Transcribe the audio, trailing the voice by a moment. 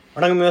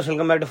வணக்கம் muse,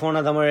 welcome back to phone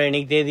Tamil.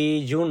 இன்னைக்கு தேதி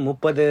June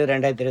 30,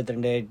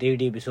 2022,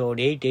 DVD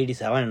episode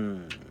 887.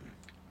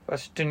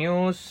 First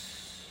news,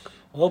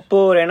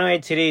 OPPO Reno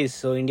 8 series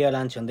India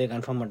launch வந்து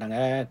confirm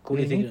பண்ணிட்டாங்க.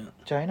 கூடி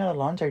சைனால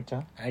லான்ச்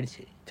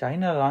ஆயிடுச்சு.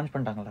 சைனால லான்ச்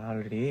பண்ணிட்டாங்களா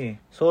ஆல்ரெடி?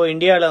 ஸோ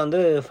இந்தியாவில்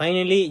வந்து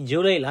ஃபைனலி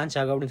ஜூலை லான்ச்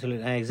ஆகும் அப்படின்னு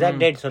சொல்லியிருக்காங்க.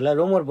 எக்ஸாக்ட் டேட் சொல்ல,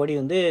 ரூமர் படி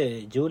வந்து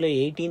ஜூலை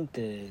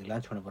 18th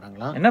லான்ச் பண்ண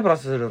போகிறாங்களாம். என்ன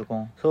ப்ராசஸர்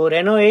இருக்கும்? ஸோ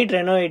Reno 8,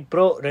 Reno 8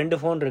 Pro ரெண்டு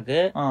ஃபோன்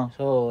இருக்கு.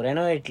 ஸோ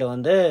Reno 8ல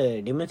வந்து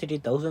Dimensity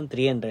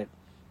 1300,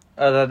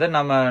 அதாவது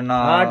நம்ம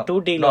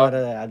 2Tல வர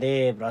அதே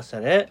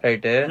ப்ராசஸர்.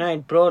 ரைட்டு. Reno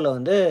 8 Proல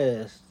வந்து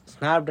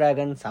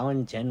Snapdragon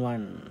 7 Gen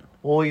 1.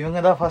 ஓ, இவங்க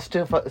தான் ஃபர்ஸ்ட்.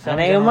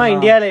 அநேகமா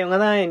இந்தியாவில் இவங்க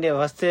தான்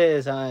ஃபர்ஸ்ட்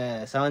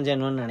 7 Gen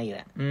 1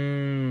 நினைக்கிறேன்.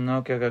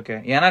 Okay okay okay.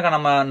 ஏன்னா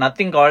நம்ம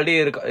நத்திங் ஆல்ரெடி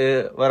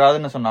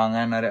வராதுன்னு சொன்னாங்க.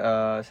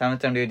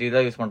 770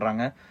 தான் யூஸ்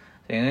பண்றாங்க.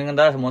 இவங்க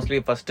தான் mostly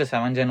first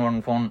 7 Gen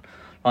 1 phone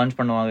launch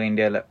பண்ணுவாங்க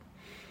இந்தியாவில்.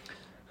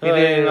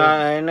 இது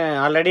என்ன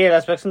ஆல்ரெடி எல்லா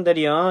ஸ்பெக்ஸும்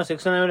தெரியும்.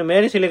 600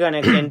 மேரி சிலிகான்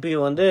எக்ஸ் NPU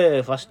வந்து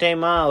ஃபர்ஸ்ட்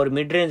டைமா ஒரு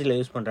மிட் ரேஞ்சில்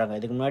யூஸ் பண்றாங்க.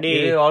 இதுக்கு முன்னாடி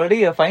ஆல்ரெடி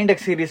ஃபைண்ட்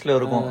எக்ஸ் சீரீஸ்ல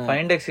இருக்கும்.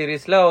 ஃபைண்ட் எக்ஸ்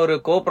சீரீஸ்ல ஒரு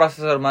கோ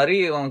ப்ராசஸர் மாதிரி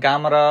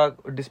கேமரா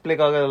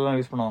டிஸ்பிளேக்காக எல்லாம்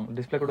யூஸ் பண்ணுவாங்க.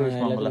 டிஸ்பிளே கூட யூஸ்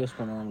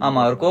பண்ணுவாங்க.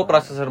 ஆமா, ஒரு கோ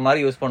ப்ராசஸர்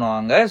மாதிரி யூஸ்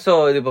பண்ணுவாங்க. சோ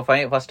இது இப்போ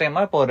ஃபர்ஸ்ட்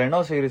டைமா இப்போ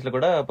ரெனோ சீரீஸ்ல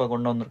கூட இப்போ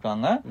கொண்டு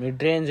வந்திருக்காங்க.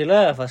 மிட் ரேஞ்சில்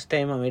ஃபர்ஸ்ட்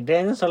டைமா. மிட்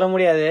ரேஞ்ச் சொல்ல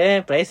முடியாது,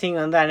 பிரைசிங்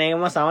வந்து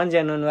அநேகமா 7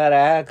 Gen 1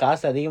 வேற,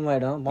 காசு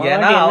அதிகமாயிடும்.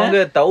 ஏன்னா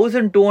அவங்க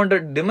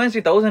 1200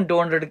 Dimensity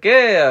 1200க்கே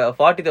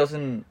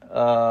 40,000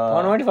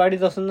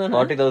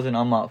 40,000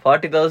 ஆமா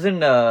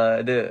 40,000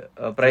 இது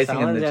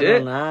பிரைசிங் இருந்துச்சு.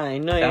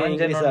 இன்னும்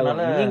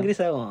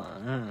இன்க்ரீஸ் ஆகும்.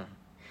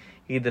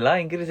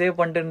 இதெல்லாம் இன்க்ரீஸே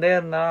பண்ணிட்டு இருந்தே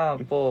இருந்தா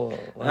இப்போ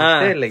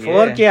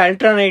 4K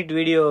ultra night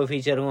video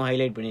ஃபீச்சரும்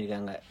highlight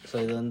பண்ணிருக்காங்க. சோ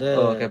இது வந்து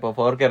இப்போ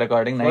 4K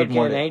ரெக்கார்டிங்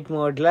நைட்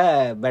மோட்ல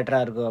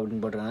பெட்டரா இருக்கும்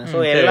அப்படின்னு போட்டுருக்காங்க. சோ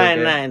எல்லாம்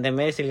என்ன இந்த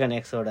மேசிலிகான்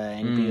எக்ஸோட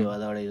NPU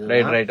அதோட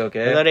இது. Right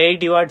okay. அதோட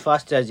 80 வாட்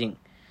ஃபாஸ்ட் சார்ஜிங்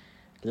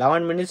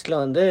 11 மினிட்ஸ்ல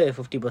வந்து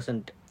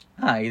 50%.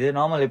 இது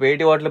நார்மல். இப்ப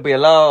 80 வாட்ல இப்ப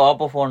எல்லா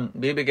OPPO போன்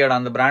BBK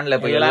அந்த பிராண்ட்ல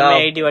இப்ப எல்லா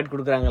 80 வாட்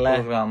குடுக்குறாங்கல.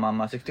 ஆமா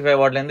ஆமா 65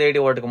 வாட்ல இருந்து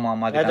 80 வாட்டுக்கு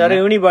மாத்திட்டாங்க. அதோட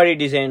யூனிபாடி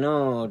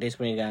டிசைனும் டெஸ்ட்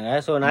பண்ணிருக்காங்க.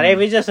 சோ நிறைய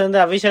ஃபீச்சர்ஸ் வந்து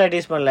அபிஷியலா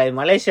டெஸ்ட் பண்ணல.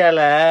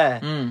 மலேசியால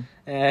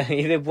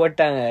இது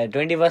போட்டாங்க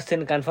 21st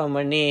கன்ஃபார்ம்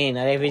பண்ணி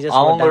நிறைய ஃபீச்சர்ஸ்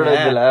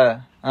போட்டாங்க.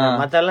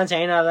 மத்தெல்லாம்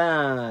சைனா தான்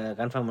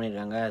கன்ஃபார்ம்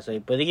பண்ணிருக்காங்க. சோ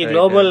இப்போதைக்கு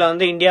குளோபல்ல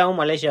வந்து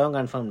இந்தியாவும் மலேசியாவும்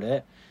கன்ஃபார்ம்டு.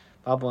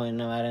 பாப்போம்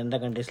என்ன வேற எந்த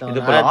கண்ட்ரீஸ்லாம்.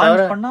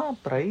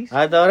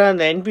 அது தவிர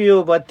அந்த NPU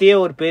பத்தியே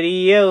ஒரு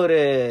பெரிய ஒரு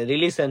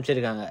ரிலீஸ்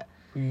அனுப்பிச்சிருக்காங்க.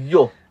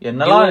 ஐயோ,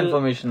 என்னலாம்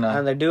இன்ஃபர்மேஷன்.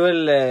 அந்த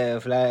டுவல்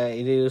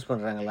இது யூஸ்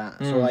பண்றாங்களா.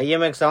 சோ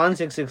IMX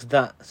 766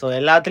 தான். சோ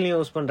எல்லாத்துலயும்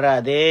யூஸ் பண்ற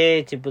அதே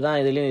சிப் தான்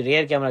இதுலயும்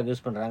ரியர் கேமராக்கு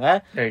யூஸ் பண்றாங்க.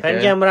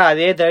 ஃப்ரண்ட் கேமரா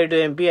அதே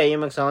 32MP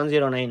IMX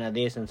 709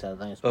 அதே சென்சார்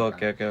தான் யூஸ் பண்றாங்க.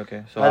 Okay okay okay.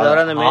 சோ அதோட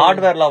அந்த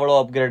ஹார்ட்வேர்ல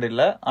அவ்வளவு அப்கிரேட்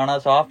இல்ல, ஆனா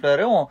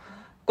சாஃப்ட்வேரும்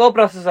கோ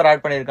ப்ராசஸர்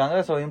ஆட் பண்ணிருக்காங்க.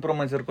 சோ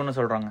இம்ப்ரூவ்மென்ட்ஸ் இருக்குன்னு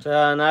சொல்றாங்க. சோ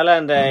அதனால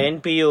அந்த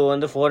NPU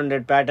வந்து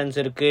 400 பேட்டர்ன்ஸ்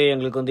இருக்கு.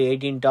 எங்களுக்கு வந்து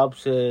 18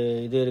 டாப்ஸ்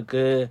இது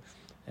இருக்கு.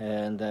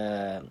 அந்த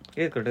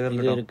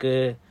இது இருக்கு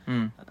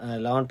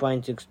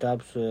 11.6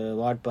 tops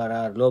what per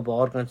hour low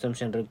power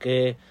consumption இருக்கு.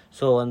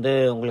 ஸோ வந்து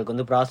உங்களுக்கு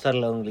வந்து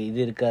ப்ராசஸர்ல உங்களுக்கு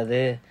இது இருக்காது.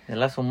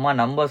 இதெல்லாம் சும்மா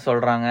நம்பர்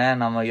சொல்றாங்க.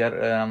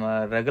 நம்ம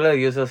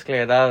ரெகுலர்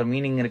யூசர்ஸ்க்கு ஏதாவது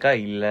மீனிங் இருக்கா?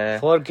 இல்ல.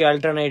 4K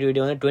அல்ட்ரா நைட்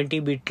வீடியோ வந்து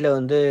 20 பிட்ல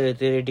வந்து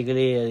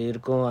தியரிட்டிக்கலி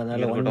இருக்கும்.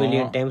 அதனால 1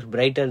 மில்லியன் டைம்ஸ்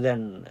பிரைட்டர்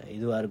தென்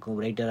இதுவா இருக்கும்,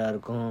 பிரைட்டரா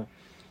இருக்கும்.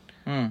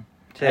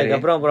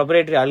 அதுக்கப்புறம்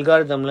ப்ரொப்ரைட்டரி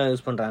அல்காரிதம்லாம்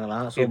யூஸ்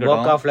பண்றாங்களாம். ஸோ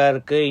போக்கா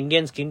ஃபிளருக்கு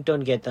இந்தியன் ஸ்கின்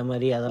டோனுக்கு ஏற்ற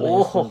மாதிரி அதெல்லாம்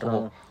யூஸ்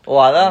பண்றோம். ஓ,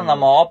 அதான்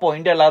நம்ம OPPO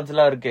இந்தியா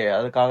லேப்ஸ்லாம் இருக்கு,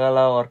 அதுக்காக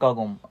எல்லாம் ஒர்க்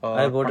ஆகும்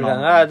அது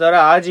போட்டுருக்காங்க. அது தவிர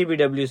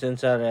RGBW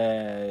சென்சார்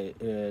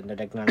இந்த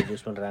டெக்னாலஜி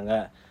யூஸ் பண்றாங்க.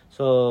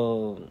 ஸோ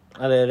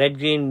அது red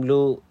green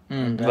blue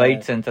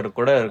white sensor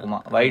கூட இருக்குமா,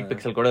 ஒயிட்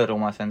பிக்சல் கூட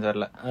இருக்குமா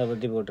சென்சர்ல, அதை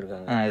பத்தி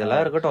போட்டிருக்காங்க.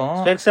 இதெல்லாம் இருக்கட்டும்.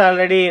 ஸ்பெக்ஸ்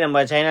ஆல்ரெடி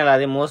நம்ம சைனால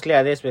அதே மோஸ்ட்லி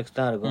அதே ஸ்பெக்ஸ்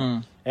தான் இருக்கும்.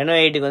 Reno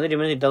 8க்கு வந்து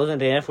Dimensity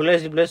 1000 Full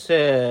HD plus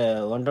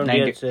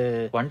 120Hz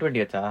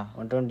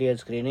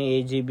screen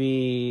 8GB,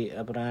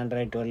 அப்புறம்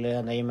Android 12,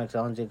 அந்த IMX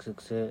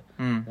 766,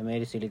 இந்த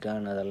மேரி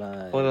சிலிகான் அதெல்லாம்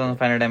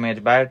 4500 mAh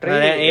பேட்டரி.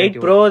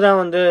 8 Pro தான்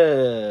வந்து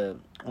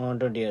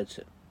 120Hz.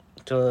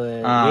 ஸோ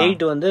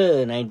 8 வந்து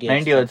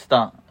 90Hz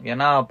தான்.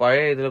 ஏன்னா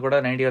பழைய இதுல கூட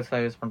 90Hz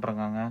தான் யூஸ்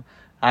பண்றாங்க.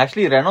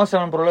 ஆக்சுவலி Reno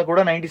 7 Proல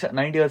கூட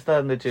 90Hz தான்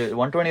இருந்துச்சு.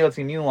 120Hz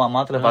new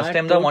மாத்தல. ஃபர்ஸ்ட்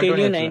டைம் தான்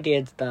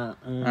 120Hz தான்.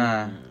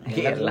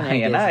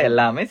 ஏன்னா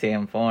எல்லாமே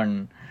சேம் போன்.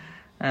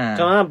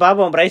 சோ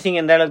பாப்போம் பிரைசிங்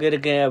எந்த அளவுக்கு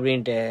இருக்கு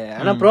அப்படின்ட்டு.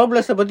 ஆனா ப்ரோ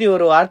பிளஸ் பத்தி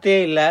ஒரு வார்த்தையே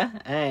இல்ல.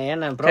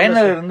 ஏன்னா ப்ரோ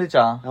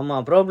இருந்துச்சா? ஆமா,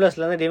 ப்ரோ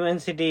பிளஸ்ல வந்து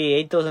Dimensity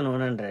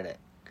 8100.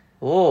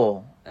 ஓ,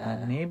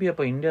 மேபி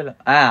அப்ப இந்தியால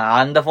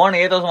அந்த போன்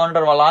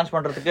 8100 லான்ச்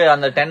பண்றதுக்கு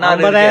அந்த 10R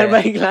 50,000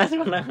 ரூபாய்க்கு லான்ச்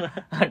பண்ணாங்க.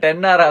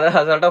 10R அதான்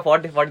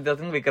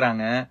 40,000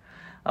 விக்கிறாங்க.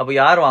 அப்ப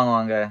யார்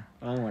வாங்குவாங்க?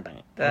 வாங்க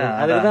மாட்டாங்க.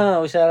 அதுதான்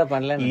உஷாரா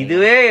பண்ணல.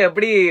 இதுவே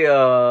எப்படி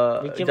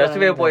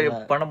ஜஸ்டிஃபை போய்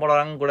பண்ண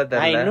போறாங்க கூட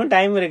தெரியல. இன்னும்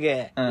டைம் இருக்கு.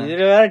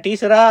 இதுல வேற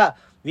டீசரா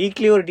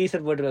வீக்லி ஒரு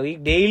டீசர் போட்டுருக்காங்க.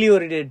 டெய்லி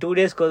ஒரு 2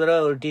 டேஸ்க்கு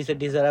ஒரு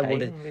டீசரா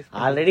போட்டு.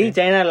 ஆல்ரெடி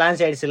சைனா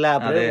லான்ச் ஆயிடுச்சுல,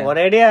 அப்ப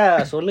ஒரேடியா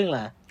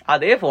சொல்லுங்களேன்.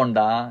 அதே போன்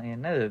தான்,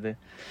 என்னது இது.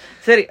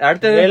 சரி,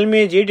 அடுத்து Realme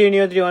GT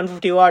Neo 3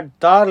 150W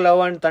Thor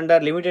Love and Thunder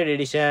limited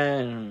edition.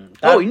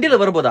 இந்தியால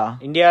வரப்போதா?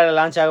 இந்தியால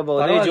லான்ச் ஆக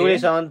போகுது July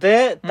 7th.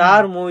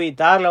 Thor movie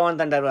Thor Love and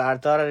Thunder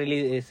அடுத்த வாரம்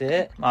ரிலீஸ்.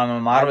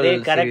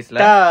 மார்வல்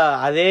சீரிஸ்ல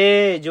அதே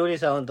ஜூலை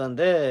 7th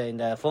வந்து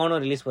இந்த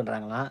போனும் ரிலீஸ்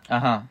பண்றாங்களாம்.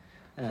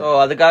 சோ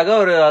அதுக்காக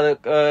ஒரு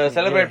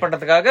செலிப்ரேட்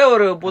பண்றதுக்காக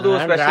ஒரு புது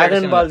special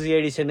dragon ball Z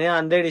edition,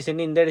 அந்த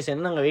எடிஷன் இந்த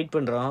எடிஷன் நாங்க வெயிட்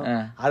பண்றோம்.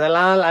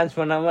 அதெல்லாம் லான்ச்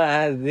பண்ணாம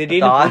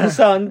திடீர்னு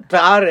புதுசா வந்து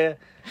தார்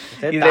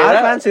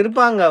ஃபேன்ஸ்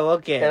இருப்பாங்க.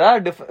 ஓகே,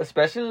 ஏதாவது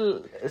ஸ்பெஷல்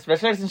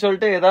எடிஷன்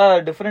சொல்லிட்டு ஏதாவது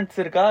டிஃபரன்ஸ்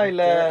இருக்கா?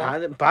 இல்ல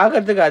அது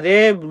பாக்கிறதுக்கு அதே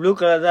ப்ளூ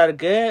கலர் தான்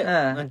இருக்கு.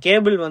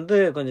 கேபிள் வந்து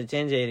கொஞ்சம்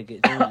சேஞ்ச் ஆயிருக்கு.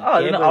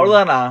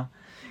 அவ்வளவுதானா?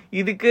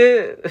 இதுக்கு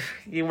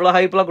இவ்வளவு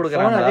ஹைப்லாம்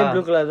கொடுக்கறாங்க. அதே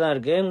ப்ளூ கலர் தான்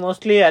இருக்கு.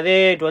 மோஸ்ட்லி அதே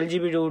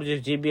 12GB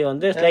 2GB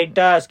வந்து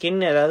ஸ்லைட்டா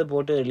ஸ்கின் ஏதாவது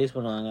போட்டு ரிலீஸ்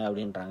பண்ணுவாங்க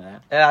அப்படின்றாங்க.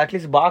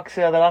 அட்லீஸ்ட் பாக்ஸ்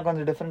அதெல்லாம்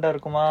கொஞ்சம் டிஃபரெண்டா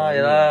இருக்குமா?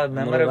 ஏதாவது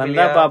மெமரி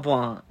வந்தா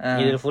பாப்போம்.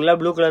 இது ஃபுல்லா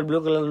ப்ளூ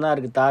கலர் தான்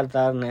இருக்கு,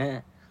 தார்னு.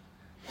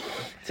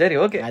 சரி,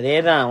 ஓகே,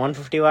 அதேதான்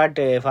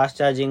 150W ஃபாஸ்ட்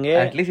சார்ஜிங்.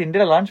 அட்லீஸ்ட்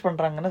இந்தியால லான்ச்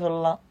பண்றாங்கன்னு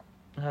சொல்லலாம்.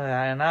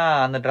 ஏன்னா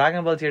அந்த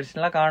டிராகன் பால்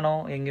எடிஷன்லாம்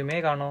காணோம், எங்கேயுமே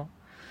காணோம்.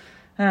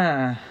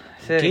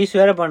 டீஸ்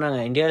வேற பண்ணாங்க,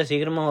 இந்தியால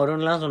சீக்கிரமா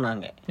வரும்லாம்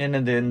சொன்னாங்க.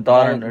 என்னது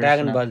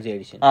டிராகன் பால்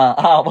எடிஷன்?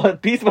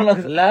 டீஸ்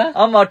பண்ணாங்க இல்ல?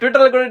 ஆமா,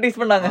 ட்விட்டர்ல கூட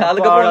டீஸ் பண்ணாங்க.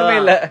 அதுக்கு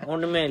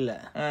ஒண்ணுமே இல்ல.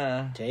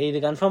 சரி, இது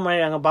கன்ஃபார்ம்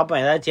பண்ணிடுறாங்க.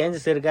 பாப்போம் ஏதாவது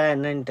சேஞ்சஸ் இருக்கா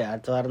என்னன்ட்டு.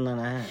 அடுத்த வாரம்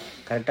தானே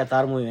கரெக்டா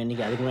தார் மூவி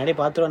அன்னைக்கு. அதுக்கு முன்னாடி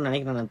பாத்துருவோம்னு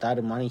நினைக்கிறேன் நான்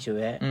தார் மார்னிங்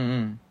ஷோவே.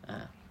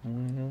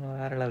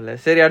 வேற லெவல்ல.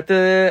 சரி, அடுத்து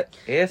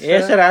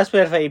Acer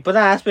Aspire 5.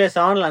 இப்பதான் Aspire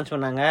 7 லான்ச்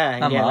பண்ணாங்க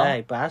இந்தியால.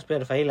 இப்ப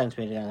Aspire 5 லான்ச்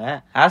பண்ணிருக்காங்க.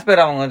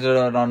 Aspire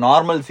அவங்க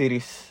நார்மல்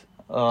சீரிஸ்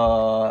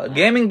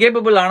கேமிங்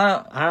கேப்பபிள். ஆனா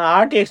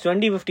RTX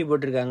 2050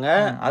 போட்டிருக்காங்க.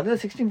 அது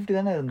 1650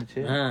 தானே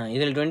இருந்துச்சு.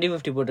 இதுல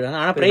 2050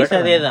 போட்டிருக்காங்க. ஆனா பிரைஸ்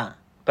அதேதான்.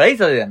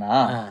 பிரைஸ் அதேதானா?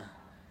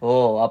 ஓ,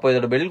 அப்ப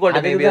இதோட பில்ட்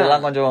குவாலிட்டி மேபி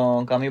அதெல்லாம் கொஞ்சம்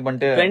கம்மி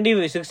பண்ணிட்டு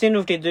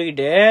 1650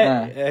 தூக்கிட்டு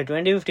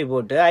 2050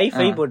 போட்டு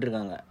i5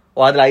 போட்டிருக்காங்க.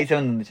 ஓ, அதுல i7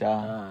 இருந்துச்சா?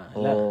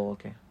 ஓ,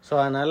 ஓகே. சோ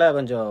அதனால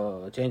கொஞ்சம்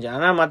சேஞ்ச்.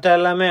 ஆனா மத்த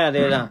எல்லாமே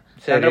அதேதான்.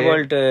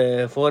 Thunderbolt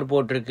 4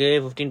 போட்டிருக்கு,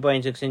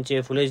 15.6 inch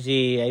Full HD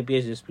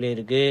IPS display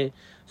இருக்கு.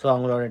 சோ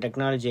அவங்களோட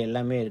டெக்னாலஜி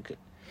எல்லாமே இருக்கு.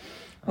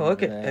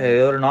 ஓகே,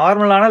 ஒரு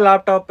நார்மலான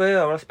லேப்டாப்,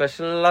 அவ்வளவு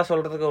ஸ்பெஷலா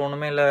சொல்றதுக்கு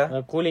ஒண்ணுமே இல்ல.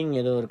 கூலிங்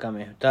ஏதோ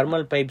இருக்காமே,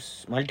 thermal pipes,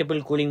 multiple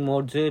cooling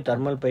modes,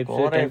 thermal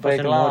pipes,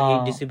 10% more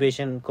heat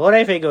dissipation. Core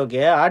i5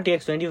 okay,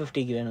 RTX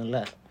 2050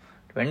 வேணும்ல.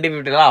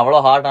 2050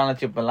 அவ்வளவு ஹார்டான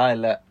சிப் எல்லாம்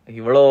இல்ல,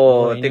 இவ்வளோ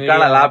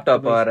திக்கான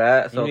லேப்டாப் வர.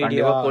 சோ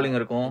கண்டிப்பா கூலிங்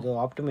இருக்கும்.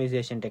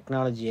 ஆப்டிமைசேஷன்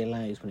டெக்னாலஜி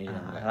எல்லாம் யூஸ்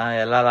பண்ணிருக்காங்க.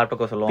 எல்லா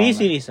லேப்டாப்பும் சொல்லுவாங்க. P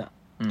series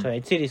so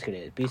H series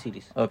கிடையாது, P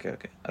series.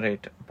 Okay,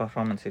 right.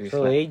 Performance series.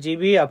 So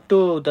 8GB up to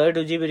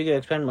 32GB வரைக்கும்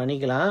எக்ஸ்பேண்ட்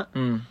பண்ணிக்கலாம்.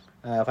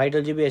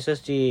 512GB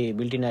SSD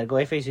பில்ட்-இன் இருக்கு.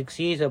 Wi-Fi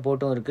 6E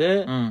சப்போர்ட்டும் இருக்கு.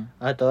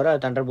 அது தவிர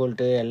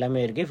Thunderbolt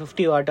எல்லாமே இருக்கு.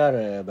 50Wh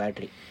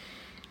battery.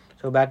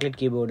 So backlight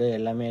keyboard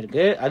எல்லாமே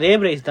இருக்கு. அதே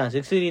பிரைஸ் தான்,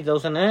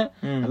 63,000.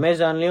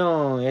 அமேசான்லயும்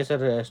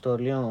ஏசர்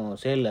ஸ்டோர்லயும்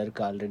சேல்ல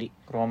இருக்கு ஆல்ரெடி.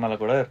 ரோமால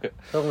கூட இருக்கு.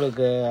 ஸோ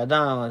உங்களுக்கு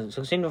அதான்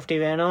 1650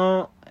 வேணும்,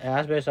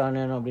 Aspire 7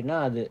 வேணும் அப்படின்னா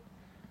அது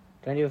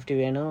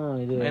 2050 வேணும்.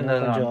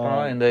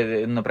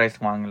 இது இந்த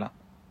பிரைஸ்க்கு வாங்கலாம்,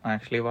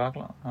 ஆக்சுவலி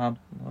வாங்கலாம்.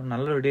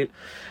 நல்ல ஒரு டீல்.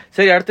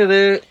 சரி, அடுத்தது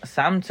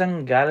சாம்சங்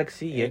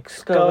கேலக்ஸி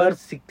எக்ஸ்கவர்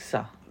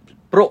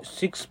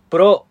 6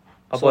 ப்ரோ.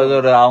 அப்போ இது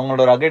ஒரு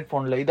அவங்களோட ரகெட்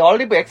போன்ல இது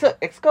ஆல்ரெடி இப்போ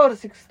எக்ஸ்கவர்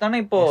 6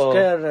 தானே. இப்போ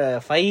எக்ஸ்கவர்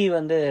 5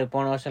 வந்து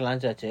போன வருஷம்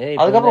லான்ச் ஆச்சு.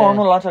 அதுக்கப்புறம்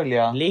ஒன்னும் லான்ச்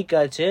ஆகலையா? லீக்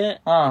ஆச்சு.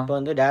 இப்போ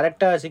வந்து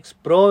டைரக்டா 6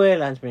 ப்ரோவே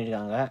லான்ச்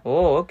பண்ணிருக்காங்க.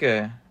 ஓ, ஓகே.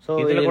 சோ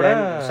இதுல கூட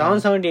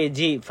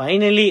 778G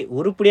ஃபைனலி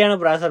உருப்படியான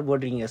ப்ராசஸர்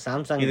போட்டிருக்கீங்க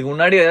சாம்சங். இதுக்கு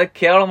முன்னாடி ஏதாவது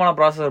கேவலமான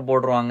ப்ராசஸர்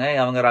போட்டுருவாங்க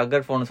அவங்க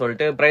ரகட் போன்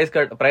சொல்லிட்டு,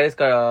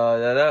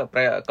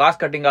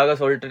 காஸ்ட் கட்டிங்காக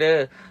சொல்லிட்டு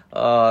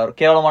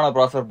கேவலமான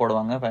ப்ராசஸர்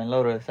போடுவாங்க. ஃபைனலா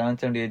ஒரு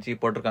 778G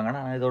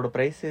போட்டிருக்காங்கன்னா இதோட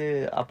பிரைஸ்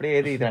அப்படியே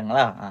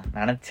ஏறிட்டாங்களா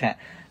நினைச்சேன்.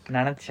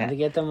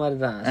 அதுக்கேற்ற மாதிரி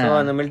தான். ஸோ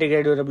அந்த மல்டி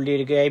கிரேட் டியூரபிலிட்டி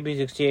இருக்கு,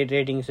 IP68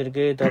 ரேட்டிங்ஸ்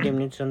இருக்கு, 30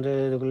 மினிட்ஸ் வந்து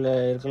இதுக்குள்ள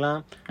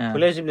இருக்கலாம்.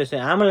 Full HD Plus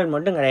AMOLED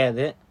மட்டும்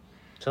கிடையாது.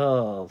 So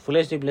Full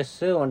HD Plus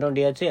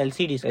 120Hz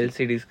LCD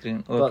screen.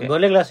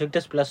 Gorilla Glass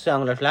Victus Plus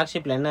அவங்களோட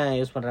ஃபிளாக்ஷிப்ல என்ன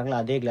யூஸ் பண்றாங்களோ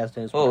அதே கிளாஸ்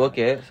தான் யூஸ் பண்றாங்க.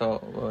 ஓகே. ஸோ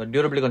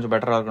டியூரபிலிட்டி கொஞ்சம்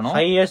பெட்டரா இருக்கணும்.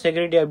 5 years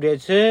security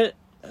updates,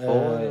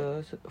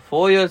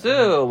 4 years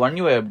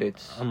 1 UI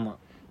updates. ஆமா,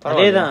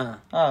 அதேதான்.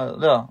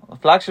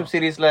 ஃபிளாக்ஷிப்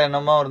சீரிஸ்ல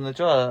என்னமா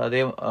இருந்துச்சோ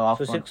அதே.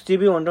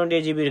 6GB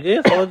 128GB இருக்கு,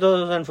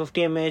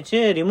 4050 mAh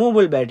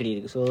ரிமூவபிள் பேட்டரி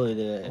இருக்கு. சோ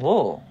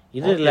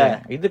இது இல்ல,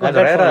 இது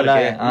கொஞ்சம் ரேரா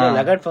இருக்கு.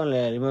 லெகட்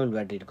போன்ல ரிமூவபிள்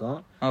பேட்டரி இருக்கும்.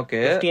 Okay.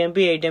 50MP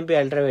 8MP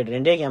ultra wide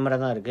ரெண்டே கேமரா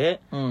தான் இருக்கு.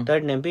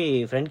 13MP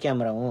ஃப்ரண்ட்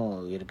கேமராவும்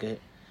இருக்கு.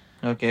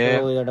 ஓகே.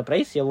 சோ இதோட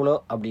பிரைஸ்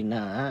எவ்வளவு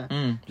அப்படின்னா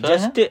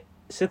ஜஸ்ட்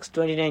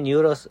 629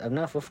 euros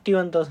அப்படின்னா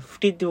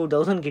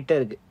 52,000 கிட்ட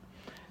இருக்கு.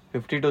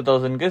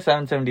 52,000க்கு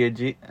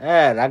 778G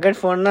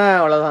ரகட் போன்னா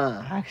அவ்வளவுதான்.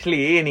 ஆக்சுவலி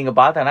நீங்க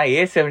பார்த்தா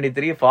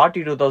A73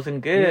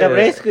 42,000க்கு இந்த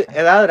பிரைஸ்க்கு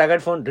ஏதாவது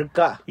ரகட் போன்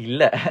இருக்கா?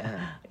 இல்ல.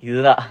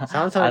 இதுதான்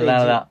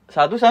அதனாலதான்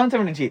அதுவும்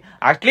 770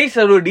 அட்லீஸ்ட்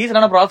ஒரு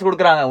டீசென்டான ப்ராசஸ்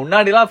கொடுக்குறாங்க.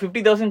 முன்னாடி எல்லாம்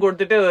 50,000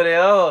 கொடுத்துட்டு ஒரு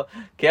ஏதோ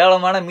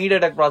கேவலமான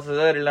மீடியாடெக்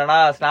ப்ராசஸர் இல்லனா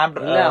ஸ்னாப்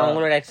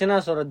அவங்களோட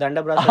எக்ஸினாஸ் ஒரு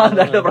தண்ட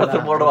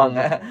ப்ராசஸர் போடுவாங்க.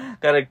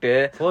 கரெக்ட்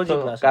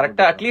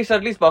கரெக்டா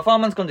அட்லீஸ்ட்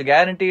பெர்ஃபார்மன்ஸ் கொஞ்சம்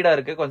கேரண்டீடா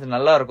இருக்கு, கொஞ்சம்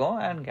நல்லா இருக்கும்.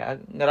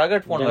 அண்ட்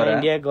ரகட் போன் வேற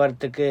இந்தியாவுக்கு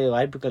வரதுக்கு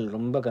வாய்ப்புகள்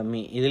ரொம்ப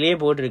கம்மி. இதுலயே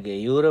போட்டிருக்கு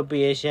யூரோப்,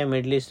 ஏசியா,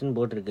 மிடில் ஈஸ்ட்னு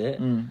போட்டிருக்கு.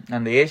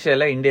 அந்த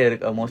ஏசியால இந்தியா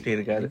இருக்கு மோஸ்ட்லி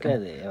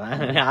இருக்காது,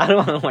 யாரும்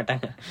வாங்க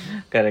மாட்டாங்க.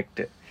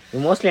 கரெக்ட்,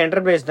 மோஸ்ட்லி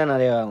என்டர்பிரைஸ் தான்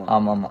நிறைய வாங்கும்.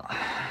 ஆமா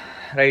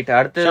ரைட்.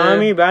 அடுத்து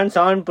Xiaomi Band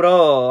 7 Pro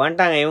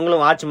வந்துட்டாங்க.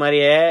 இவங்களும் வாட்ச்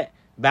மாதிரியே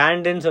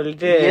பேண்ட்னு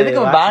சொல்லிட்டு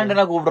எதுக்கு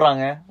பேண்ட்னா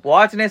கூப்பிடுறாங்க,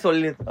 வாட்ச்னே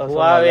சொல்லி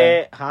Huawei,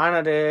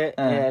 Honor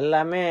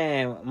எல்லாமே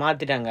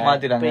மாத்திட்டாங்க.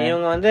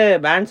 இவங்க வந்து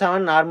Band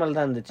 7 நார்மல்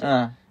தான் இருந்துச்சு.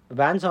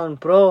 Band 7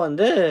 Pro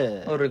வந்து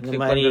ஒரு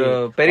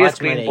பெரிய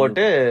ஸ்கிரீன்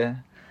போட்டு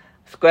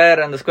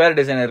அந்த ஸ்கொயர்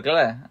டிசைன்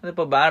இருக்குல்ல, அது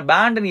இப்போ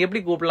பேண்ட்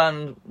எப்படி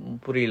கூப்பிடலாம்னு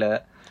புரியல.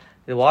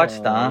 இது வாட்ச்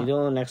தான்.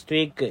 இதுவும் நெக்ஸ்ட்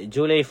வீக்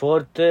ஜூலை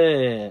 4th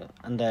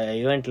அந்த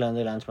ஈவென்ட்ல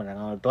வந்து லான்ச்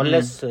பண்றாங்க.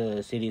 12s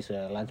சீரிஸ்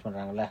லான்ச்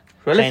பண்றாங்கல்ல.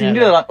 12s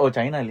இந்தியால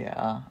சைனா இல்லையா?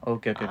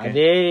 Okay okay.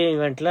 அதே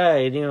ஈவென்ட்ல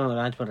இதையும்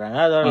லான்ச் பண்றாங்க.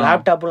 அதோட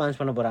லேப்டாப்பும் லான்ச்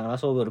பண்ண போறாங்க.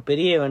 சோ ஒரு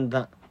பெரிய ஈவென்ட்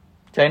தான்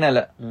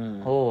சைனால.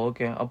 Oh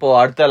okay. அப்போ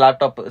அடுத்த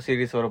லேப்டாப்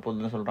சீரிஸ் வர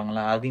போகுதுன்னு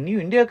சொல்றாங்களா? அது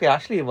இன்னும் இந்தியாவுக்கு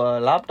ஆக்சுவலி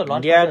லேப்டாப்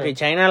இந்தியாவுக்கு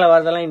சைனால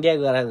வரதெல்லாம்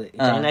இந்தியாவுக்கு வராது.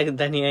 சைனாக்கு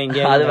தனியா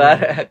இந்தியா அது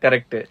வேற.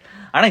 கரெக்ட்.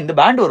 ஆனா இந்த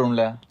பேண்ட்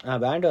வரும்ல,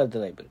 பேண்ட்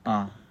வரது வாய்ப்பு.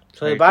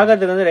 ஸோ இது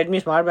பார்க்கறதுக்கு வந்து ரெட்மி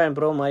ஸ்மார்ட் பேண்ட்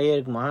ப்ரோ மாதிரியே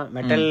இருக்குமா.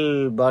 மெட்டல்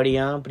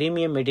பாடியா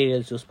ப்ரீமியம்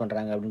மெட்டீரியல்ஸ் யூஸ்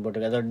பண்றாங்க அப்படின்னு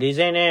போட்டுருக்கு. அதோட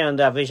டிசைனே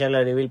வந்து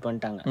அஃபிஷியலா ரிவீல்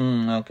பண்ணிட்டாங்க.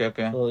 Okay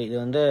okay. ஸோ இது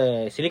வந்து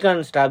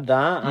சிலிகான் ஸ்டாப்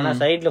தான், ஆனா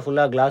சைட்ல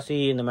ஃபுல்லா கிளாசி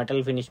இந்த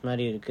மெட்டல் ஃபினிஷ்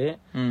மாதிரி இருக்கு.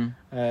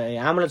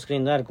 AMOLED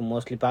ஸ்கிரீன் தான் இருக்கு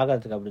மோஸ்ட்லி,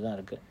 பார்க்கறதுக்கு அப்படிதான்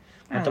இருக்கு.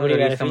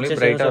 மற்றபடி வேற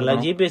ஃபீச்சர்ஸ் சொல்ல.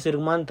 ஜிபிஎஸ்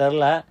இருக்குமான்னு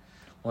தெரியல,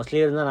 மோஸ்ட்லி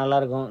இருந்தா நல்லா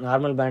இருக்கும்.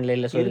 நார்மல் பேண்ட்ல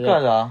இல்ல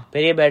சொல்லுதா,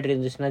 பெரிய பேட்டரி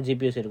இருந்துச்சுன்னா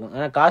ஜிபிஎஸ் இருக்கும்.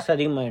 ஆனா காசு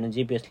அதிகமாயிடும்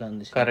ஜிபிஎஸ்ல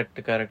இருந்துச்சு.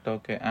 Correct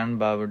okay.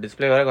 அண்ட்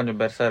டிஸ்பிளே வேற கொஞ்சம்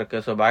பெருசா இருக்கு,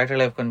 சோ பேட்டரி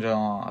லைஃப்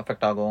கொஞ்சம்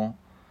அஃபெக்ட் ஆகும்.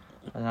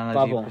 அதனால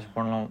ஜிபிஎஸ்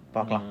பண்ணலாம்,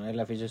 பார்க்கலாம்.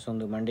 எல்லா ஃபீச்சர்ஸ்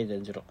வந்து மண்டே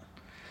தெரிஞ்சிடும்.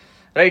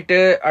 ரைட்.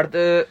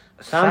 அடுத்து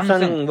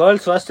Samsung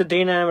world's first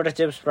 3nm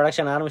chips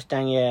production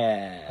ஆரம்பிச்சிட்டாங்க.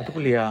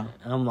 அதுக்குள்ளயா?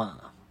 ஆமா,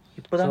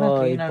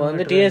 இப்போ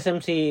வந்து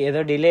TSMC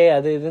ஏதோ டிலே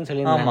அது இதுன்னு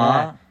சொல்லியிருந்தாங்க.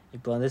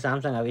 இப்போ வந்து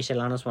சாம்சங் அபிஷியல்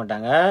அனௌன்ஸ்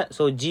பண்ணிட்டாங்க.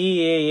 சோ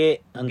GAA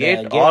அந்த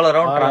gate all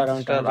around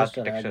transistor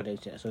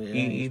architecture.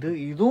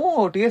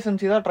 இதுவும்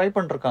TSMC தான் ட்ரை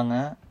பண்ணிருக்காங்க,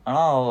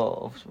 ஆனா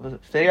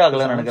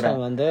சரியாகலன்னு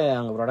நினைக்கிறேன். வந்து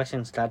அவங்க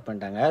ப்ரொடக்ஷன் ஸ்டார்ட்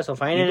பண்ணிட்டாங்க. சோ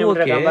 5nm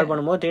கம்பேர்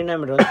பண்ணும்போது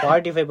 3nm வந்து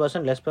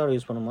 45% லெஸ் பவர்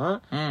யூஸ் பண்ணுமா.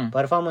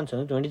 பெர்ஃபார்மன்ஸ்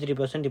வந்து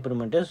 23%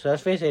 இம்ப்ரூவ்மென்ட்.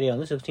 சர்ஃபேஸ் ஏரியா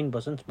வந்து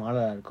 16%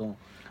 ஸ்மாலரா இருக்கும்.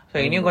 ஸோ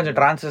இனியும் கொஞ்சம்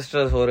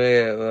டிரான்சிஸ்டர்ஸ் ஒரு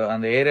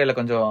அந்த ஏரியாவில்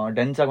கொஞ்சம்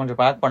டென்ஸாக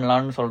கொஞ்சம் பேக்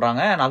பண்ணலாம்னு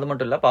சொல்கிறாங்க. அது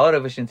மட்டும் இல்லை, பவர்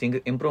எஃபிஷியன்சி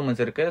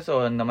இம்ப்ரூவ்மெண்ட்ஸ் இருக்குது. ஸோ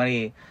இந்த மாதிரி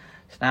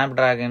snap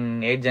dragon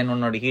 8 Gen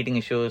 1 heating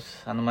issues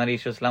அந்த மாதிரி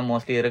இஷ்யூஸ்லாம்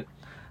மோஸ்ட்லி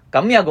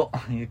கம்மியாகும்.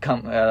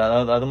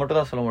 அதாவது அது மட்டும்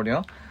தான் சொல்ல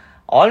முடியும்.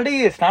 ஆல்ரெடி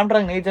ஸ்னாப்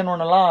டிராகன் 8 Gen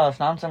 1 எல்லாம்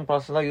சாம்சங்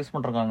ப்ராசஸ் தான் யூஸ்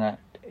பண்ணிருக்காங்க.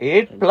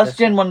 8+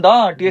 Gen 1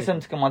 தான்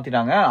டிஎஸ்எம்சிக்கு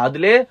மாற்றிட்டாங்க.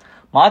 அதுலேயே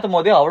மாற்றும்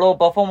போதே அவ்வளோ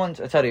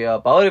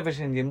பவர்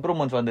எஃபிஷியன்சி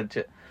இம்ப்ரூவ்மெண்ட்ஸ்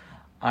வந்துடுச்சு.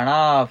 ஆனா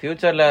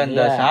ஃபியூச்சர்ல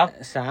இந்த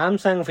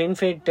சாம்சங்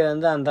ஃபின்ஃபிட்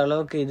வந்து அந்த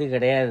அளவுக்கு இது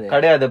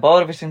கிடையாது,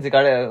 பவர் எஃபிஷியன்சி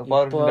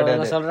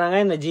கிடையாது சொல்றாங்க.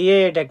 இந்த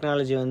GAA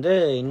டெக்னாலஜி வந்து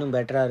இன்னும்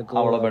பெட்டரா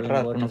இருக்கும், அவ்வளவு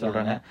பெட்டரா இருக்குன்னு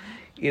சொல்றாங்க.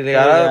 இது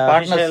யாராவது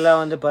பார்ட்னர்ஸ்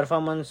எல்லாம் வந்து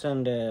performance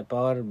and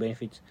power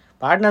benefits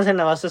partners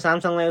என்ன ஃபர்ஸ்ட்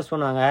சாம்சங் தான் யூஸ்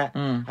பண்ணுவாங்க,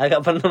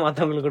 அதுக்கப்புறம் தான்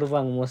மத்தவங்களுக்கு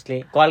கொடுப்பாங்க. மோஸ்ட்லி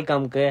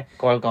குவால்காம்க்கு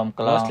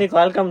மோஸ்ட்லி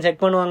குவால்காம் செக்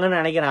பண்ணுவாங்கன்னு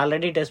நினைக்கிறேன்.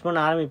 ஆல்ரெடி டெஸ்ட் பண்ண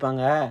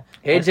ஆரம்பிப்பாங்க.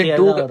 8 Gen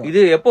 2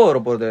 இது எப்போ வர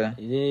போகுது?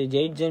 இது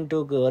 8 Gen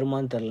 2க்கு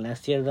வருமான்னு தெரியல,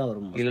 நெக்ஸ்ட் இயர் தான்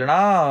வரும். இல்லனா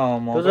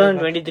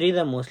 2023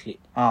 தான் மோஸ்ட்லி.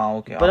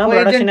 ஓகே. இப்போதான்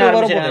ப்ரொடக்ஷன்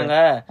ஆரம்பிச்சாங்க.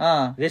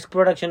 ரிஸ்க்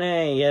ப்ரொடக்ஷன்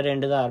இயர்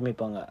எண்ட் தான்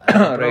ஆரம்பிப்பாங்க.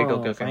 Right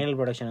okay. ஃபைனல்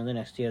ப்ரொடக்ஷன் வந்து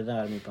நெக்ஸ்ட் இயர் தான்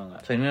ஆரம்பிப்பாங்க.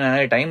 சோ இன்னும்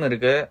நிறைய டைம்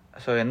இருக்கு.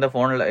 சோ எந்த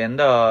போன்ல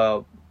எந்த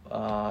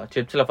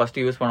சிப்ஸ்ல ஃபர்ஸ்ட்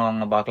யூஸ்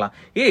பண்ணுவாங்க பார்க்கலாம்.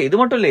 இது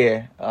மட்டும் இல்லையே,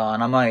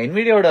 நம்ம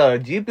என்விடியோட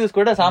ஜிபியூஸ்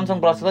கூட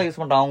சாம்சங் ப்ராசஸ் தான் யூஸ்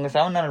பண்றாங்க. அவங்க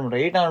 7nm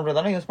 8nm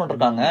தானே யூஸ்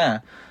பண்ணிருக்காங்க.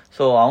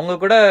 ஸோ அவங்க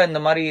கூட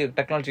இந்த மாதிரி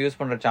டெக்னாலஜி யூஸ்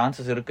பண்ற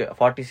சான்சஸ் இருக்கு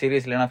 40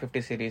 சீரீஸ் இல்லைன்னா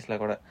 50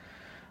 சீரீஸ்ல கூட.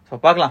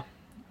 ஸோ பார்க்கலாம்.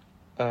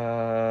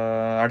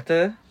 அடுத்து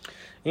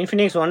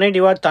Infinix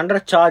 180W Thunder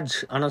Charge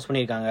announce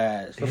பண்ணிருக்காங்க.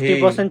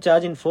 50%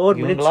 சார்ஜ் இன் 4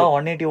 minutes.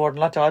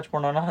 180W சார்ஜ்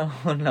பண்ணனா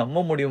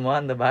நம்ப முடியுமா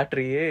அந்த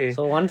பேட்டரியே?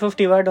 சோ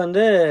 150W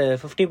வந்து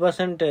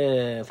 50%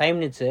 5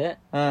 minutes,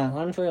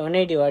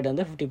 180W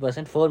வந்து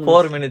 50%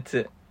 4 minutes.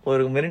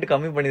 ஒரு மினிட்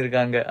கம்மி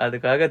பண்ணிருக்காங்க.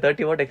 அதுக்காக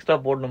 30W எக்ஸ்ட்ரா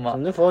போடணுமா?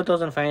 வந்து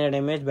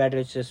 4500 mAh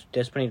பேட்டரி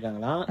டெஸ்ட்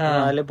பண்ணிருக்காங்களாம்.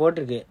 அதுல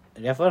போட்டுருக்கு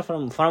ரெஃபர்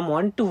ஃப்ரம்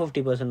 1 to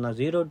 50%,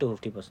 0 to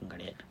 50%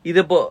 கிடையாது.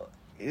 இது இப்போ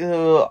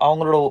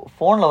அவங்களோட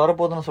போன்ல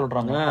வரப்போகுதுன்னு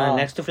சொல்றாங்க.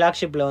 நெக்ஸ்ட்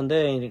ஃபிளாக்ஷிப்ல வந்து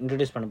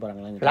இன்ட்ரோ듀ஸ் பண்ண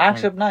போறாங்க.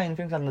 ஃபிளாக்ஷிப்னா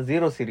Infinix அந்த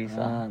 0 சீரிஸ்,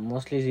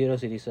 மோஸ்ட்லி 0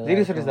 சீரிஸ்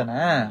தானே?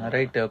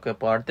 Right okay.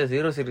 இப்போ அடுத்த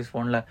 0 சீரிஸ்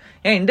போன்ல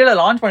ஏன் இந்தியால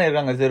லான்ச்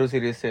பண்ணிருக்காங்க 0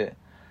 சீரிஸ்.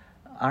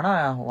 ஆனா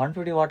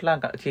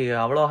 150W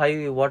அவ்வளவு ஹை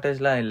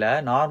வாட்டேஜ்லாம் இல்ல,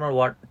 நார்மல்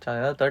வாட்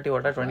 30W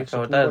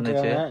 25W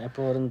இருந்துச்சு.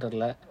 எப்போ வரும்னு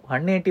தெரியல.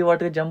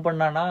 180W ஜம்ப்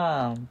பண்ணானா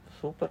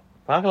சூப்பர்.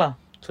 பார்க்கலாம்.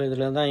 ஸோ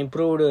இதில் தான்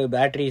இம்ப்ரூவ்டு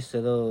பேட்டரிஸ்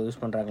ஏதோ யூஸ்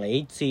பண்ணுறாங்களா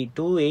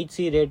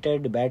 8C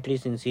rated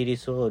batteries in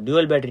series. So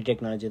dual battery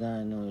technology தான்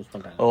இன்னும் யூஸ்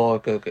பண்ணுறாங்க.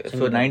 Okay okay.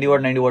 So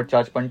 90 what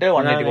charge பண்ணிட்டு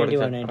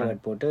 90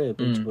 வாட் போட்டு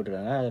பிரிச்சு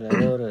போட்டுருக்காங்க. அதில்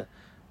ஏதோ ஒரு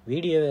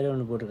வீடியோ வேறு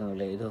ஒன்று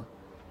போட்டிருக்காங்களே, ஏதோ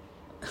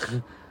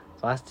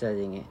ஃபாஸ்ட்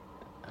சார்ஜிங்கு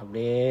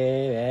அப்படியே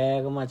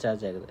வேகமாக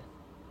சார்ஜ் ஆகுது.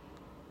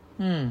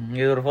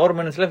 இது ஒரு 4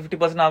 minutesல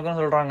 50% ஆகும்னு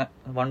சொல்கிறாங்க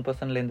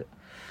 1%லேருந்து.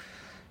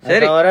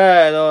 சரி, தவிர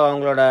ஏதோ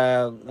அவங்களோட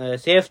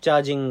சேஃப்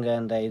சார்ஜிங்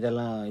அந்த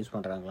இதெல்லாம் யூஸ்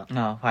பண்றாங்களா.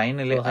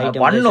 ஃபைனலி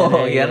பண்ணும்,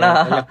 ஏன்னா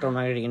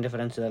எலக்ட்ரோமேக்னெட்டிக்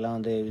இன்டர்ஃபரன்ஸ் இதெல்லாம்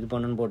வந்து இது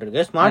பண்ணணும்னு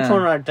போட்டுருக்கு. ஸ்மார்ட்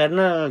போனோட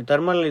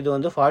தெர்மல் இது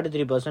வந்து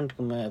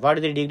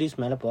 43% டிகிரிஸ்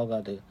மேல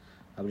போகாது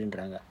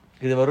அப்படின்றாங்க.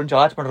 இது வரும்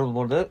சார்ஜ்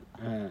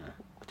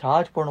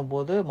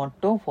பண்ணும்போது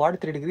மட்டும்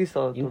 43 degrees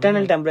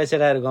இன்டர்னல்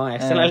டெம்பரேச்சரா இருக்கும்.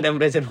 External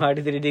temperature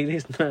 43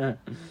 degrees.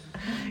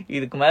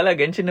 இதுக்கு மேல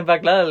கென்ஷின்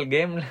இம்பாக்ட்ல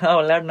கேம்ல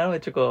விளையாடுனா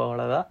வச்சுக்கோ,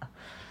 அவ்வளவுதான்.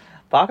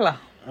 பார்க்கலாம்.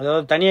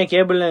 அதாவது தனியா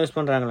cable use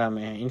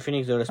பண்றாங்களாமே,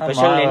 இன்ஃபினிக்ஸோட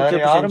special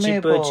encryption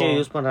chip வச்சு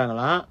யூஸ்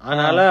பண்றாங்களாம்.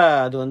 அதனால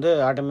அது வந்து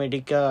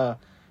ஆட்டோமேட்டிக்கா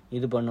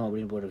இது பண்ணும்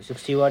அப்படின்னு போட்டிருக்கு.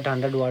 60 வாட்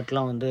 100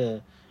 வாட்லாம் வந்து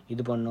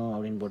இது பண்ணும்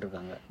அப்படின்னு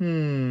போட்டிருக்காங்க.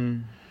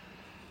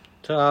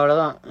 ஸோ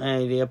அவ்வளோதான்.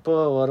 இது எப்போ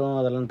வரும்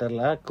அதெல்லாம்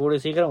தெரியல. கூட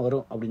சீக்கிரம்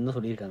வரும் அப்படின்னு தான்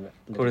சொல்லியிருக்காங்க.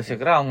 கூட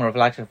சீக்கிரம் அவங்களோட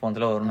ஃபிளாக்ஷிப்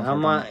ஃபோன்ஸ்ல வரும்.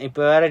 ஆமா,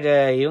 இப்போ வேற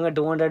இவங்க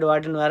 200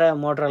 வாட்னு வேற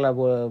மோட்டரோலா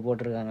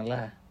போட்டிருக்காங்கல்ல.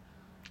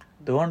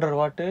 200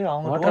 வாட்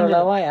அவங்க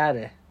மோட்டரோலாவா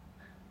யாரு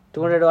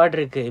 200 வாட்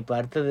இருக்கு. இப்போ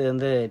அடுத்தது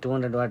வந்து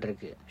 200 வாட்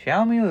இருக்கு.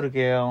 ஷியாமியும்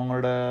இருக்கு,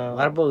 அவங்களோட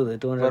வரப்போகுது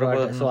 200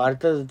 வாட். ஸோ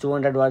அடுத்தது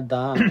 200 வாட்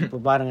தான். இப்போ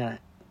பாருங்க.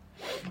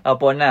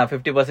 அப்போ என்ன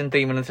 50%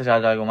 3 minutes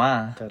சார்ஜ் ஆகுமா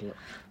தெரியல,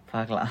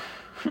 பார்க்கலாம்.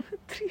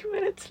 3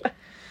 minutesல.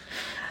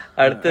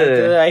 அடுத்து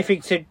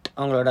ஐஃபிக்ஸிட்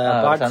அவங்களோட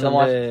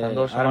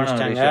பார்ட்ஸ்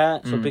ஆரம்பிச்சிட்டாங்க.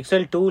 ஸோ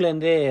பிக்சல் 2ல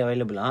இருந்தே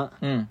அவைலபிளா.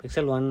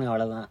 பிக்சல் 1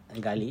 அவ்வளவுதான்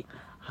காலி.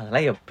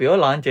 அதெல்லாம் எப்பயோ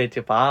லான்ச்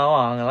ஆயிடுச்சு,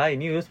 பாவம் அவங்கலாம்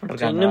இனி யூஸ்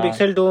பண்றாங்க. இன்னும்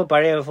பிக்சல் 2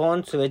 பழைய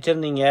போன்ஸ்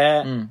வச்சிருந்தீங்க,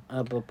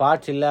 அப்போ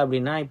பார்ட்ஸ் இல்ல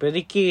அப்படின்னா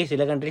இப்போதைக்கு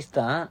சில கண்ட்ரிஸ்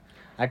தான்.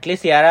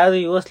 அட்லீஸ்ட் யாராவது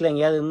யூஎஸ்ல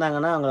எங்கேயாவது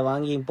இருந்தாங்கன்னா அவங்களை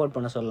வாங்கி இம்போர்ட்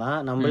பண்ண சொல்லலாம்.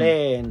 நம்மளே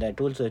இந்த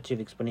டூல்ஸ் வச்சு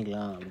ஃபிக்ஸ்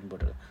பண்ணிக்கலாம் அப்படின்னு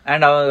போட்டு.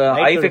 அண்ட் அவங்க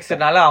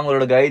ஐஃபிக்ஸ்னால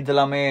அவங்களோட கைட்ஸ்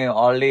எல்லாமே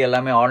ஆல்ரெடி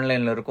எல்லாமே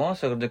ஆன்லைன்ல இருக்கும்.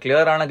 ஸோ கொஞ்சம்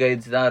கிளியரான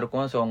கைட்ஸ் தான்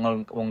இருக்கும். ஸோ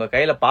உங்க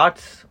கையில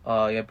பார்ட்ஸ்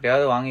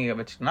எப்படியாவது வாங்கி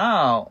வச்சுன்னா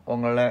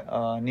உங்களை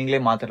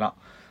நீங்களே மாத்திடலாம்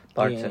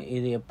பார்ட்ஸ்.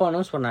 இது எப்போ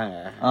அனௌன்ஸ் பண்ணாங்க?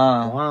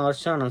 போன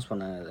வருஷம் அனௌன்ஸ்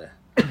பண்ணாங்க.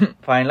 இது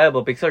ஃபைனலா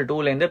இப்போ பிக்சல்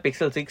 2ல இருந்து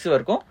பிக்சல் 6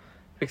 வரைக்கும்,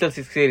 பிக்சல்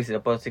 6 சீரிஸ்,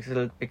 அப்போ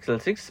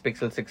பிக்சல் 6,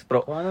 பிக்சல் 6 ப்ரோ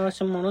போன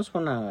வருஷம் அனௌன்ஸ்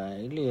பண்ணாங்க.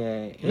 இல்லையே,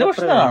 இந்த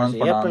வருஷம் தான்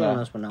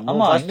அனௌன்ஸ் பண்ணாங்க.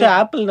 ஆமா, ஃபர்ஸ்ட்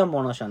ஆப்பிள் தான்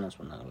போன வருஷம் அனௌன்ஸ்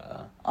பண்ணாங்களா?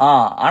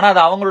 ஆனா அது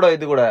அவங்களோட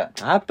இது கூட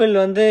ஆப்பிள்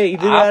வந்து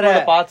இது வேற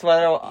பார்ட்ஸ்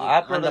வேற.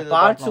 ஆப்பிள் அந்த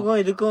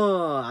பார்ட்ஸுக்கும் இதுக்கும்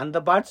அந்த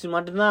பார்ட்ஸ்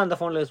மட்டும் தான் அந்த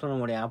போன்ல யூஸ் பண்ண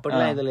முடியும்.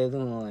 அப்படிலாம் இதுல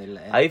எதுவும் இல்ல.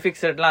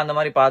 ஐஃபிக்ஸ்ட்லாம் அந்த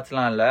மாதிரி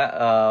பார்ட்ஸ்லாம் இல்ல.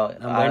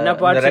 நம்ம என்ன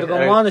பார்ட்ஸ்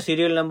இருக்குமோ அந்த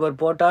சீரியல்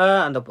நம்பர் போட்டா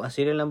அந்த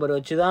சீரியல் நம்பர்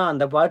வச்சு தான்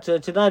அந்த பார்ட்ஸ்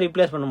வச்சு தான்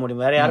ரீப்ளேஸ் பண்ண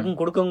முடியும். வேற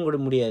யாருக்கும் கொடுக்கவும் கூட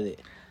முடியாது.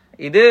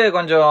 இது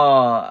கொஞ்சம்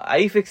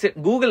ஐஃபிக்ஸ்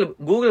கூகுள்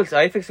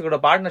ஐஃபிக்ஸ் கூட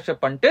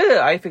பார்ட்னர்ஷிப் பண்ணிட்டு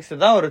ஐஃபிக்ஸ்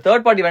தான் ஒரு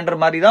தேர்ட் பார்ட்டி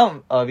வெண்டர் மாதிரி தான்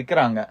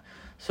விற்கிறாங்க.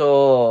 ஸோ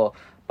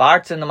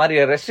பார்ட்ஸ் இந்த மாதிரி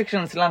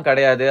ரெஸ்ட்ரிக்ஷன்ஸ் எல்லாம்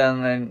கிடையாது.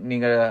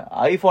 நீங்க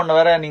ஐபோன்ல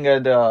வேற நீங்க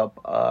இந்த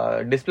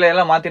டிஸ்பிளே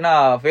எல்லாம் மாத்தினா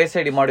ஃபேஸ்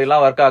ஐடி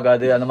மாடியூல்லாம் ஒர்க்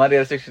ஆகாது, அந்த மாதிரி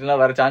ரெஸ்ட்ரிக்ஷன்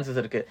எல்லாம் வர சான்சஸ்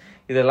இருக்கு.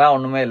 இதெல்லாம்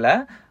ஒண்ணுமே இல்ல.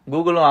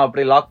 கூகுளும்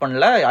அப்படி லாக்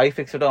பண்ணல,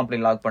 ஐஃபிக்ஸும் அப்படி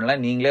லாக் பண்ணல.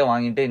 நீங்களே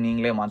வாங்கிட்டு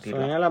நீங்களே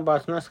மாத்திக்கலாம். என்னெல்லாம்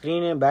பார்த்தீங்கன்னா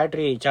screen,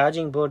 battery,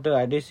 charging port,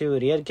 adhesive,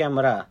 rear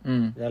camera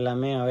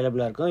இதெல்லாமே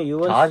அவைலபிளா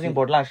இருக்கும். சார்ஜிங்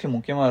போர்ட்லாம் ஆக்சுவலி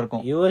முக்கியமா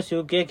இருக்கும். US,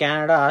 UK,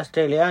 Canada,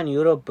 Australia and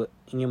Europe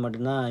இங்க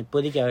மட்டும்தான்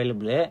இப்போதைக்கு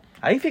அவைலபிள்.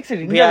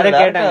 யாரும்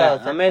கேட்டாங்க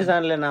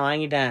அமேசான்ல நான்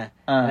வாங்கிட்டேன்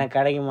எனக்கு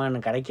கிடைக்குமான்னு.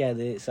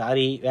 கிடைக்காது,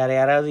 சாரி. வேற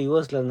யாராவது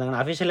யூஎஸ்ல இருந்தாங்கன்னா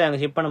அபிஷியலா அவங்க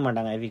ஷிப் பண்ண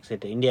மாட்டாங்க ஐஃபிக்ஸ்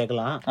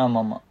இந்தியாக்கெல்லாம்.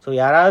 ஆமா. ஸோ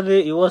யாராவது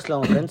யூஎஸ்ல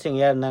அவங்க ஃப்ரெண்ட்ஸ்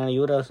எங்கேயா இருந்தாங்கன்னா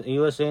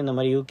யூஎஸ் இந்த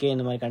மாதிரி யூகே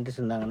இந்த மாதிரி கண்ட்ரிஸ்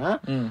இருந்தாங்கன்னா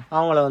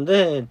அவங்கள வந்து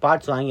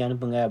பார்ட்ஸ் வாங்கி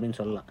அனுப்புங்க அப்படின்னு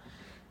சொல்லலாம்.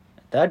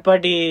 தேர்ட்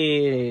பார்ட்டி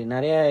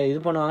நிறைய இது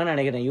பண்ணுவாங்கன்னு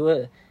நினைக்கிறேன்.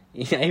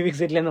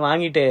 ஐஃபிக்ஸ்ல இருந்து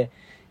வாங்கிட்டு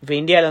இப்ப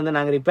இந்தியால வந்து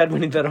நாங்க ரிப்பேர்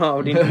பண்ணி தரோம்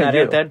அப்படின்னு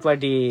நிறைய தேர்ட்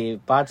பார்ட்டி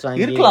பார்ட்ஸ்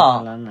வாங்கி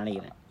இருக்கலாம்னு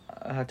நினைக்கிறேன்.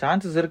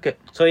 சான்சஸ் இருக்கு.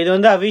 ஸோ இது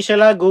வந்து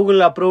அஃபிஷியலா கூகுள்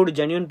அப்ரூவ்டு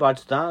ஜென்யூன்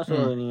பார்ட்ஸ் தான். ஸோ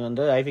நீங்க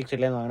வந்து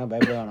ஐஃபிக்ஸ்ல இருந்து வாங்கினா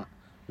பயப்பட வேணாம்.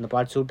 இந்த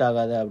பார்ட் சூட்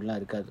ஆகாது அப்படிலாம்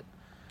இருக்காது.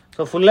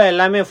 ஸோ ஃபுல்லா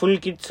எல்லாமே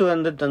ஃபுல் கிட்ஸ்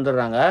வந்து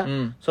தந்துடுறாங்க.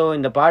 ஸோ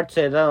இந்த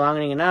பார்ட்ஸ் ஏதாவது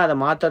வாங்கினீங்கன்னா அதை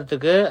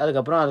மாத்துறதுக்கு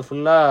அதுக்கப்புறம் அது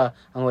ஃபுல்லா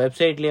அவங்க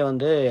வெப்சைட்லயே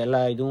வந்து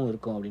எல்லா இதுவும்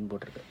இருக்கும் அப்படின்னு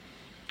போட்டிருக்கு.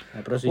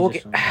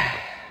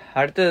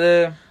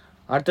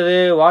 அடுத்தது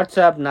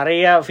வாட்ஸ்அப்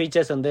நிறைய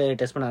ஃபீச்சர்ஸ் வந்து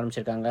டெஸ்ட் பண்ண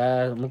ஆரம்பிச்சிருக்காங்க.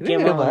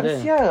 முக்கியமா வந்து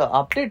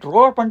அப்டேட்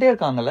ரோல் பண்ணிட்டே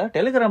இருக்காங்கல்ல,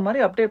 டெலிகிராம்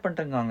மாதிரி அப்டேட்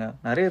பண்ணிருக்காங்க.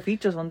 நிறைய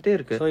ஃபீச்சர்ஸ் வந்துட்டே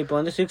இருக்கு. ஸோ இப்போ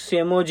வந்து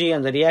 6 எமோஜி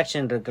அந்த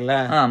ரியாக்ஷன் இருக்குல்ல,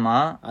 ஆமா,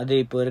 அது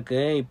இப்போ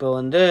இருக்கு. இப்போ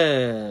வந்து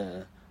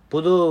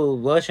புது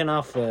வெர்ஷன்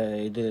ஆஃப்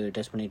இது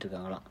டெஸ்ட் பண்ணிட்டு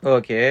இருக்காங்களாம்.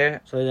 ஓகே.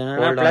 ஸோ இது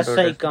என்னன்னா பிளஸ்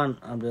ஐகான்,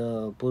 அப்படி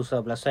புதுசா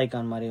பிளஸ்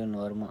ஐகான் மாதிரி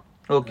ஒன்று வருமா?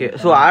 ஓகே.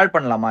 சோ ஆட்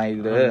பண்ணலாமா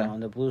இது?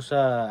 அந்த புதுசா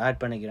ஆட்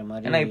பண்ணிக்கிற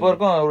மாதிரி. ஏன்னா இப்போ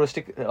வரைக்கும் ஒரு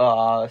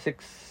 6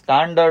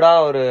 ஸ்டாண்டர்டா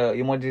ஒரு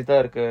எமோஜி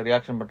தான் இருக்கு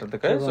ரியாக்ஷன்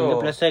பண்றதுக்கு. சோ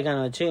பிளஸ்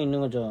ஐகான் வச்சு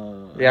இன்னும் கொஞ்சம்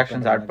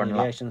ரியாக்ஷன்ஸ் ஆட்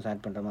பண்ணலாம். ரியாக்ஷன்ஸ்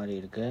ஆட் பண்ற மாதிரி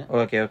இருக்கு.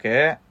 Okay okay.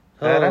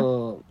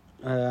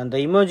 அந்த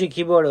எமோஜி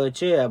கீபோர்டு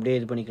வச்சு அப்படியே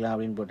இது பண்ணிக்கலாம்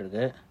அப்படின்னு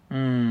போட்டிருக்கு.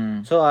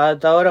 சோ அது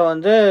தவிர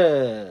வந்து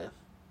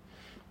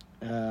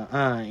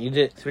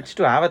இது ஸ்விட்ச்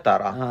டு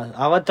அவதாரா?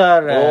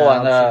 அவதார். ஓ,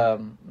 அந்த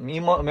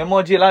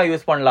மெமோஜி எல்லாம்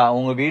யூஸ் பண்ணலாம்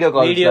உங்க வீடியோ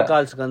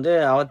கால்ஸ்க்கு வந்து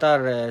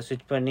அவதார்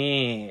ஸ்விட்ச் பண்ணி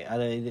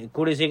அது இது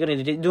கூடிய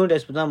சீக்கிரம் இதுவும்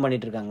டெஸ்ட் தான்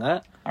பண்ணிட்டு இருக்காங்க.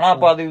 ஆனா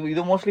அப்ப அது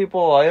இது மோஸ்ட்லி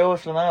இப்போ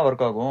iOSல தான்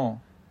ஒர்க் ஆகும்,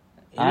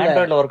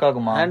 ஆண்ட்ராய்ட்ல ஒர்க்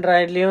ஆகுமா?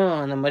 ஆண்ட்ராய்ட்லயும்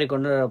அந்த மாதிரி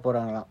கொண்டு வர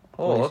போறாங்களாம்.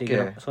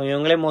 சோ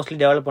இவங்களே மோஸ்ட்லி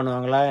டெவலப்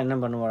பண்ணுவாங்களா என்ன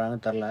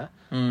பண்ணுவாங்கன்னு தெரியல.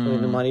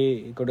 இந்த மாதிரி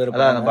கொண்டு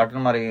வர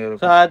பட்டன் மாதிரி.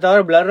 அது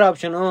தவிர பிளர்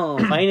ஆப்ஷனும்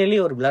ஃபைனலி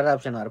ஒரு பிளர்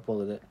ஆப்ஷன்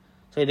வரப்போகுது.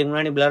 ஸோ இதுக்கு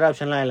முன்னாடி பிளர்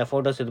ஆப்ஷன்லாம் இல்லை,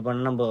 ஃபோட்டோஸ் இது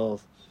பண்ண நம்ம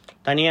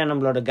தனியாக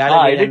நம்மளோட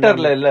கேலரி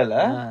எடிட்டர்ல இல்ல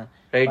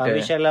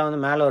அபிஷியலாக வந்து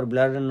மேலே ஒரு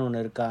பிளர்னு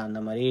ஒன்று இருக்கா,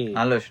 அந்த மாதிரி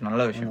நல்ல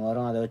விஷயம்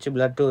வரும். அதை வச்சு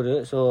பிளர் டூர்.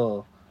 ஸோ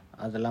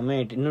அது எல்லாமே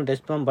இன்னும்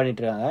டெஸ்ட்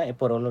பண்ணிட்டு இருக்காங்க.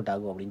 எப்போ ரோல் அவுட்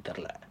ஆகும் அப்படின்னு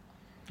தெரில.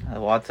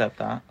 அது வாட்ஸ்அப்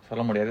தான்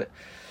சொல்ல முடியாது.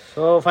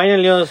 ஸோ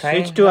ஃபைனல் நியூஸ்,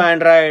 ஸ்விட்ச் டு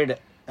ஆண்ட்ராய்டு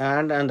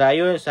அண்ட் அந்த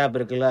iOS ஆப்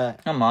இருக்குல்ல,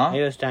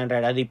 iOS டு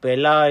ஆண்ட்ராய்டு, அது இப்போ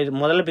எல்லா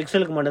முதல்ல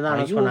பிக்சலுக்கு மட்டும் தான்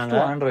அனௌன்ஸ் பண்ணாங்க.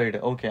 ஆண்ட்ராய்டு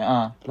ஓகே,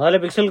 முதல்ல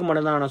பிக்சலுக்கு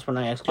மட்டும் தான் அனௌன்ஸ்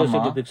பண்ணாங்க,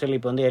 எக்ஸ்க்ளூசிவ் டு பிக்சல்.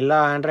 இப்போ வந்து எல்லா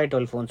ஆண்ட்ராய்டு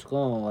 12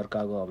 ஃபோன்ஸ்க்கும் ஒர்க்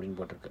ஆகும் அப்படின்னு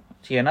போட்டிருக்கு.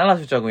 என்னெல்லாம்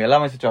ஸ்விட்ச் ஆகும்?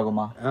 எல்லாமே ஸ்விட்ச்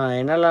ஆகுமா?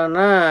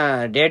 என்னெல்லாம்னா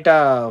டேட்டா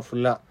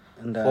ஃபுல்லா,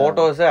 இந்த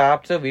photos,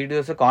 apps,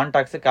 videos,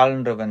 contacts,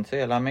 calendar events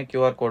எல்லாமே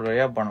QR கோட்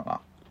வழியா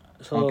பண்ணலாம்.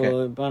 ஸோ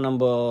இப்போ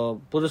நம்ம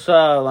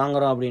புதுசாக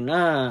வாங்குறோம் அப்படின்னா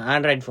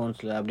ஆண்ட்ராய்டு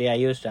ஃபோன்ஸில் அப்படியே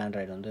iOS டு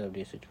ஆண்ட்ராய்டு வந்து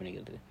அப்படியே ஸ்விட்ச்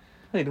பண்ணிக்கிறது.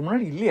 இதுக்கு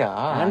முன்னாடி இல்லையா?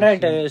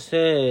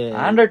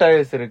 ஆண்ட்ராய்டு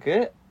iOS இருக்கு,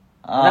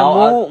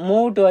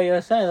 மூவ் டு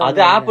iOS. அது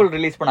ஆப்பிள்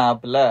ரிலீஸ் பண்ண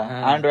ஆப் இல்ல,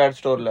 ஆண்ட்ராய்டு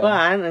ஸ்டோர்ல.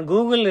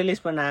 கூகுள்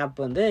ரிலீஸ் பண்ண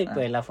ஆப் வந்து இப்போ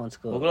எல்லா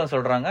ஃபோன்ஸ்க்கும். கூகுள்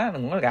சொல்றாங்க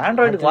உங்களுக்கு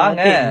ஆண்ட்ராய்டுக்கு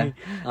வாங்க,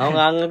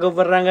 அவங்க அங்க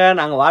கூப்பிடுறாங்க,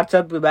 நாங்க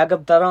வாட்ஸ்அப்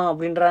பேக்கப் தரோம்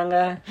அப்படின்றாங்க.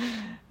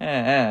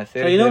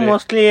 இதுவும்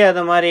மோஸ்ட்லி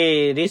அத மாதிரி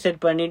ரீசெட்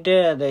பண்ணிட்டு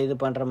அதை இது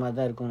பண்ற மாதிரி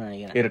தான் இருக்கும்னு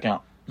நினைக்கிறேன்.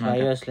 இருக்கலாம்.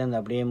 iOSல இருந்து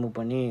அப்படியே மூவ்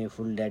பண்ணி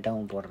ஃபுல்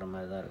டேட்டாவும் போடுற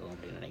மாதிரி தான் இருக்கும்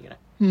அப்படின்னு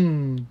நினைக்கிறேன்.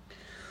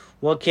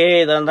 ஓகே,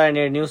 இதான் தான்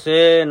என்னோட நியூஸ்.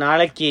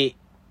 நாளைக்கு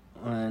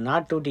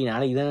நாட் டூட்டி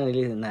நாளைக்கு தான்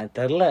ரிலீஸ். நான்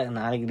தெரில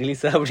நாளைக்கு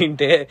ரிலீஸ்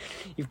அப்படின்ட்டு.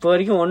 இப்போ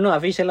வரைக்கும் ஒன்றும்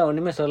அஃபிஷியலாக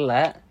ஒன்றுமே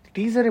சொல்லலை.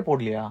 டீசரே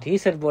போடலையா?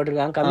 டீசர்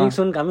போட்டிருக்காங்க, கமிங்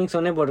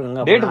சூனே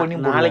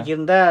போட்டிருக்காங்க. நாளைக்கு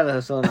இருந்தா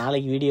சோ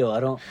நாளைக்கு வீடியோ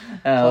வரும்.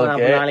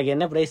 நாளைக்கு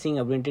என்ன பிரைசிங்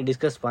அப்படின்ட்டு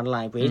டிஸ்கஸ்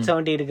பண்ணலாம். இப்போ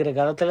 870 இருக்கிற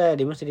காலத்துல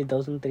டிமென்சிட்டி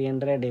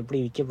 1300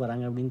 எப்படி விற்க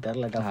போறாங்க அப்படின்னு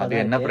தெரியல.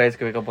 என்ன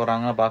பிரைஸ்க்கு விற்க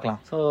போறாங்க பார்க்கலாம்.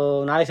 சோ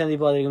நாளைக்கு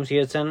சந்திப்போம். அது வரைக்கும்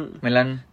சிஎஸ்என் மிலன்